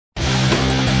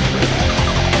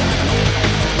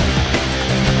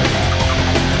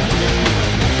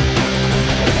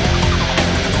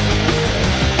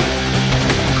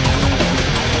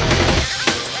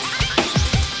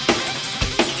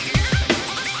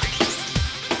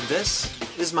this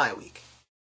is my week.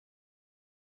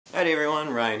 Howdy everyone,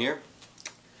 Ryan here.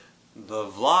 The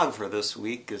vlog for this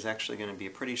week is actually going to be a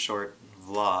pretty short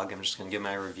vlog. I'm just going to give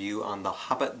my review on The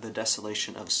Hobbit, The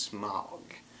Desolation of Smaug.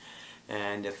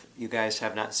 And if you guys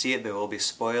have not seen it, there will be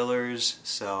spoilers,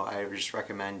 so I would just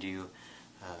recommend you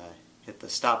hit the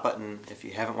stop button if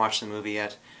you haven't watched the movie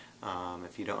yet,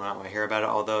 if you don't want to hear about it,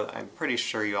 although I'm pretty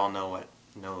sure you all know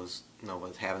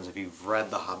what happens if you've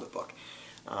read the Hobbit book.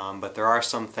 But there are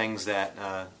some things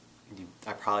that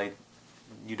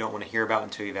you don't want to hear about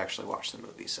until you've actually watched the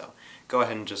movie, so go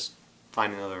ahead and just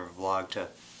find another vlog to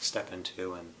step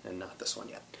into and not this one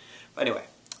yet. But anyway,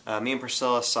 me and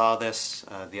Priscilla saw this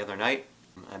the other night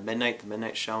at midnight, the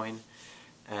midnight showing,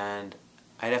 and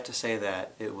I'd have to say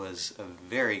that it was a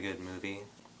very good movie.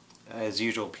 As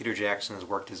usual, Peter Jackson has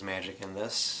worked his magic in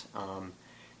this.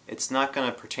 It's not going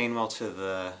to pertain well to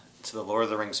the Lord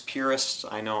of the Rings purists.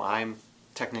 I know I'm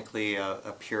technically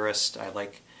a purist. I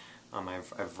like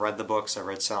I've read the books. I've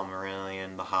read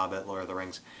Silmarillion, The Hobbit, Lord of the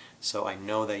Rings, so I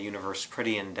know that universe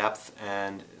pretty in depth.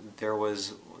 And there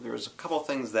was a couple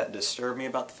things that disturbed me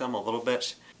about the film a little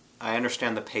bit. I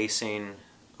understand the pacing.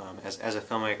 As a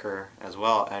filmmaker as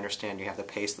well, I understand you have to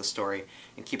pace the story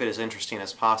and keep it as interesting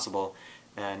as possible.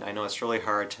 And I know it's really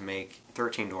hard to make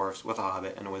 13 dwarfs with a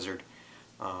hobbit and a wizard,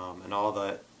 and all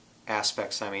the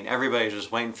aspects. I mean, everybody's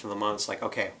just waiting for the moment. It's like,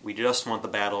 okay, we just want the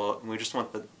battle, we just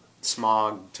want the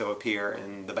Smaug to appear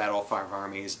in the Battle of Five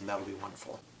Armies, and that'll be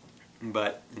wonderful.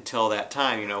 But until that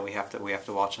time, you know, we have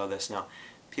to watch all this. Now,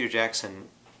 Peter Jackson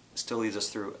still leads us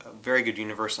through a very good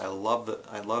universe. I love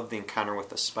the encounter with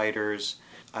the spiders.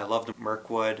 I loved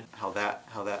Mirkwood, how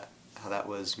that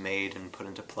was made and put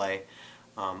into play.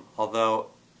 Although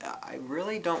I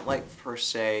really don't like, per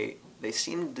se, they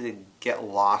seem to get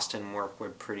lost in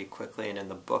Mirkwood pretty quickly, and in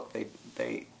the book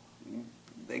they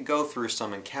go through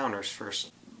some encounters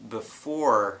first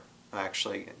before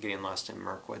actually getting lost in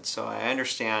Mirkwood. So I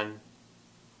understand.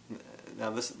 Now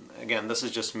this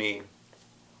is just me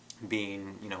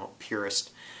being, you know,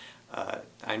 purist. I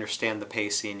understand the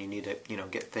pacing. You need to, you know,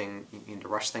 you need to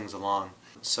rush things along.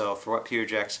 So for what Peter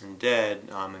Jackson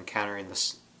did, encountering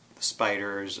the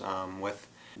spiders with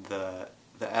the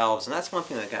elves, and that's one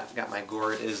thing that got my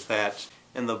gourd, is that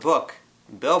in the book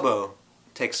Bilbo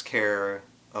takes care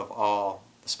of all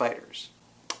the spiders,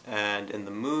 and in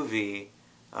the movie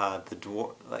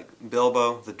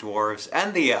Bilbo, the dwarves,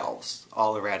 and the elves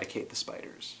all eradicate the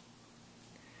spiders,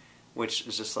 which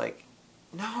is just like,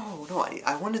 no,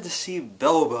 I wanted to see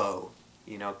Bilbo,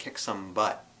 you know, kick some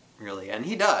butt, really. And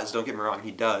he does, don't get me wrong,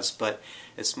 he does, but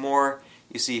it's more,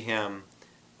 you see him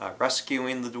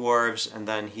rescuing the dwarves, and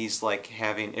then he's like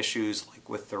having issues like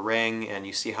with the ring, and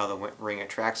you see how the ring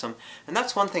attracts him. And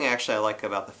that's one thing actually I like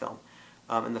about the film.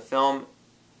 In the film,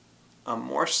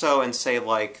 more so in, say,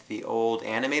 like the old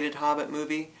animated Hobbit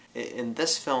movie, in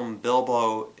this film,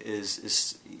 Bilbo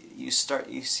is you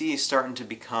see he's starting to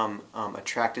become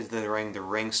attracted to the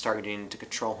ring starting to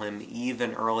control him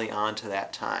even early on to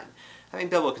that time. I mean,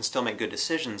 Bilbo can still make good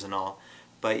decisions and all,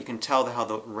 but you can tell how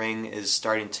the ring is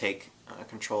starting to take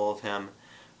control of him,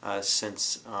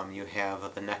 since you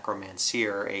have the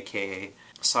Necromancer, aka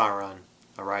Sauron,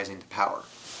 rising to power.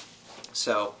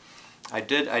 So I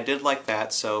did like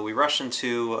that. So we rush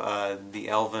into the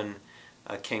Elven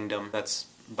kingdom. That's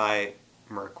by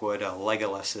Mirkwood,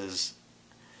 Legolas's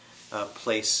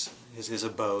place, his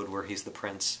abode, where he's the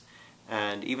prince.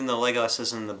 And even though Legolas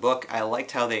is in the book, I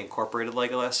liked how they incorporated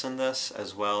Legolas in this,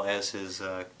 as well as his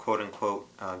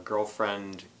quote-unquote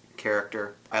girlfriend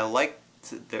character. I liked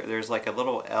there's like a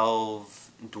little elf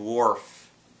dwarf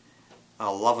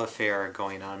love affair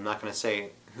going on. I'm not going to say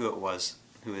who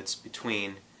it's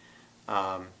between,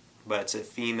 but it's a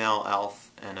female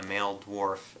elf and a male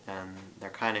dwarf, and they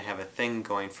kind of have a thing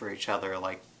going for each other,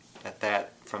 like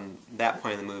from that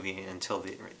point of the movie until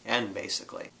the end,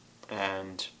 basically.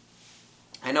 And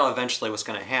I know eventually what's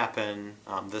going to happen.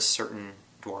 This certain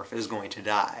dwarf is going to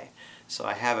die, so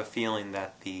I have a feeling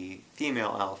that the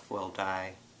female elf will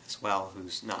die as well,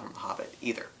 who's not in the Hobbit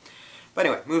either. But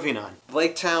anyway, moving on.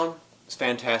 Lake Town is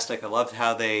fantastic. I loved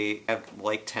how they have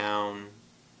Lake Town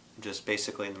just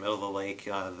basically in the middle of the lake.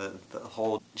 The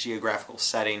whole geographical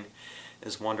setting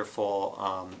is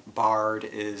wonderful. Bard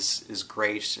is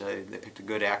great. They picked a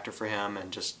good actor for him,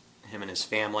 and just him and his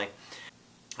family.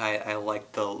 I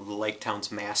like the Lake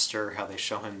Town's master, how they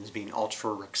show him as being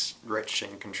ultra rich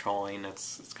and controlling.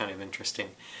 It's kind of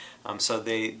interesting. So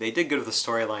they did good with the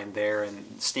storyline there,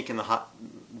 and sneaking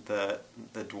the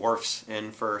dwarfs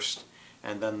in first,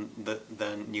 and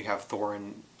then you have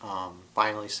Thorin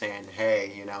finally saying,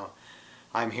 hey, you know,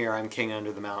 I'm here, I'm king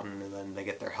under the mountain, and then they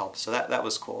get their help. So that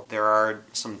was cool. There are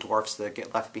some dwarfs that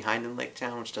get left behind in Lake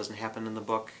Town, which doesn't happen in the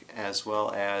book, as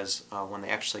well as when they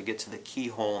actually get to the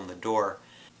keyhole in the door.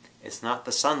 It's not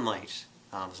the sunlight.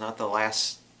 It's not the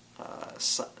last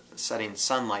setting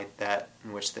sunlight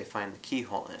in which they find the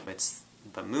keyhole in. It's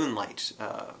the moonlight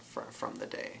from the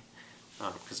day.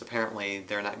 Because apparently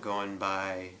they're not going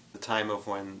by the time of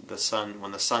when the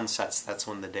sun sets, that's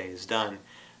when the day is done.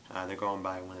 They're going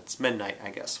by when it's midnight, I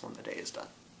guess, when the day is done.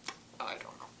 I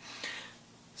don't know.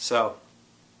 So,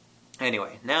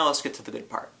 anyway, now let's get to the good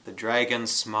part. The dragon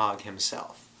Smaug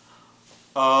himself.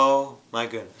 Oh my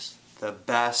goodness. The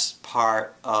best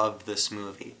part of this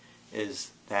movie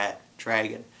is that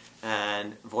dragon.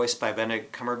 And voiced by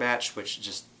Benedict Cumberbatch, which is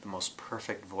just the most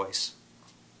perfect voice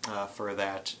for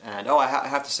that. And I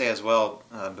have to say as well,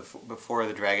 before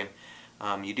the dragon,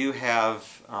 you do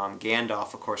have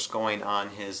Gandalf, of course, going on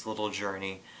his little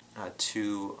journey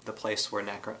to the place where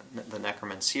the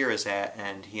Necromancer is at,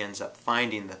 and he ends up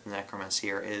finding that the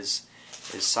Necromancer is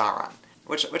Sauron.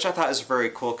 Which I thought is very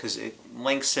cool, because it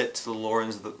links it to the Lord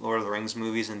of the Rings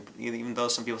movies, and even though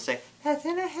some people say, that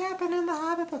didn't happen in the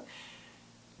Hobbit book.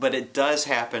 But it does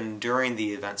happen during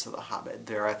the events of The Hobbit.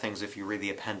 There are things, if you read the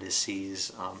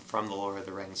appendices from The Lord of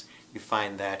the Rings, you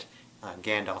find that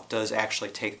Gandalf does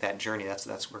actually take that journey.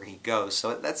 That's where he goes.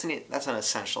 So that's an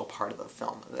essential part of the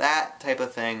film. That type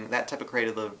of thing, that type of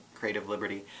creative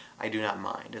liberty, I do not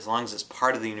mind. As long as it's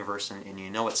part of the universe and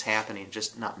you know what's happening,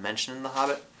 just not mentioned in The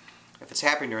Hobbit. If it's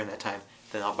happening during that time,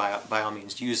 then I'll by all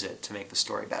means use it to make the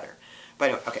story better. But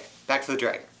anyway, okay, back to the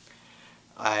dragon.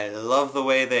 I love the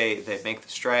way they make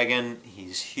this dragon.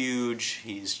 He's huge.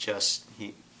 He's just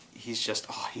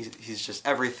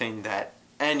everything that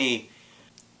any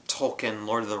Tolkien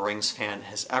Lord of the Rings fan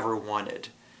has ever wanted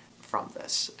from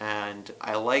this. And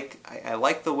I like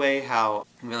the way how,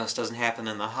 even though this doesn't happen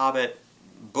in the Hobbit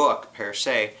book per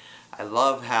se, I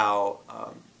love how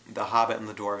the Hobbit and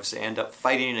the dwarves, they end up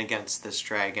fighting against this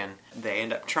dragon. They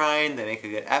end up trying, they make a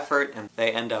good effort, and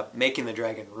they end up making the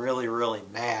dragon really, really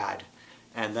mad.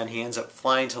 And then he ends up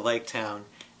flying to Lake Town,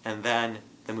 and then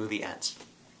the movie ends.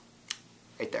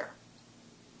 Right there.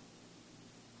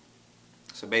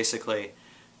 So basically,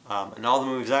 in all the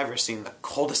movies I've ever seen, the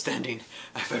coldest ending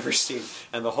I've ever seen.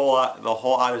 And the whole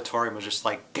auditorium was just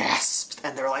like gasped,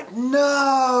 and they're like,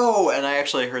 no! And I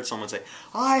actually heard someone say,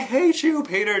 I hate you,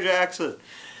 Peter Jackson!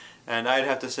 And I'd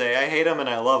have to say, I hate him and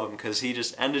I love him, because he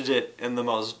just ended it in the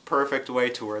most perfect way,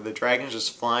 to where the dragon's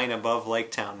just flying above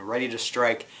Lake Town, ready to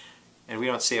strike, and we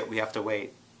don't see it. We have to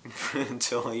wait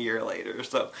until a year later.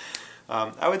 So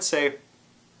I would say,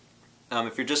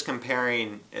 if you're just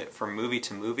comparing it from movie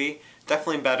to movie,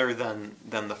 definitely better than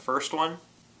the first one,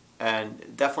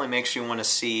 and definitely makes you want to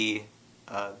see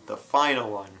the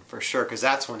final one for sure, because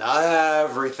that's when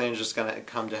everything's just going to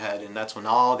come to head, and that's when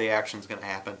all the action's going to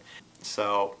happen.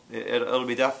 So it'll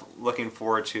be definitely looking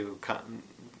forward to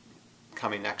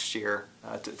coming next year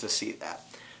to see that.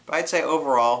 But I'd say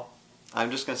overall,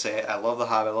 I'm just going to say I love The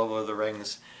Hobbit, I love Lord of the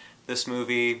Rings. This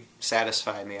movie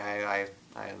satisfied me. I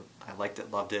liked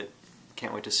it, loved it.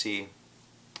 Can't wait to see.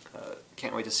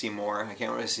 Can't wait to see more. I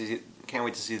can't wait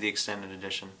to see the extended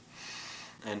edition.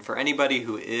 And for anybody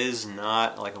who is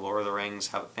not like a Lord of the Rings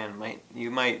Hobbit fan, you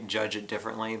might judge it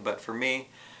differently. But for me,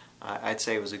 I'd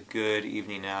say it was a good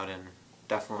evening out, and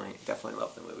definitely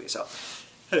loved the movie. So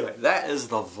anyway, that is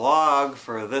the vlog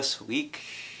for this week.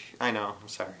 I know, I'm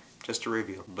sorry. Just a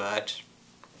review, but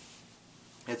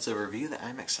it's a review that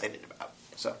I'm excited about.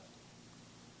 So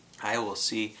I will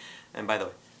see. And by the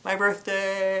way, my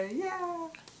birthday! Yeah!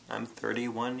 I'm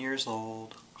 31 years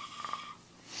old.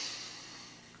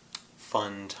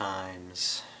 Fun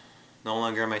times. No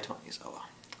longer in my 20s. Oh well.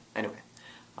 Anyway,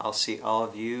 I'll see all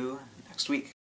of you next week.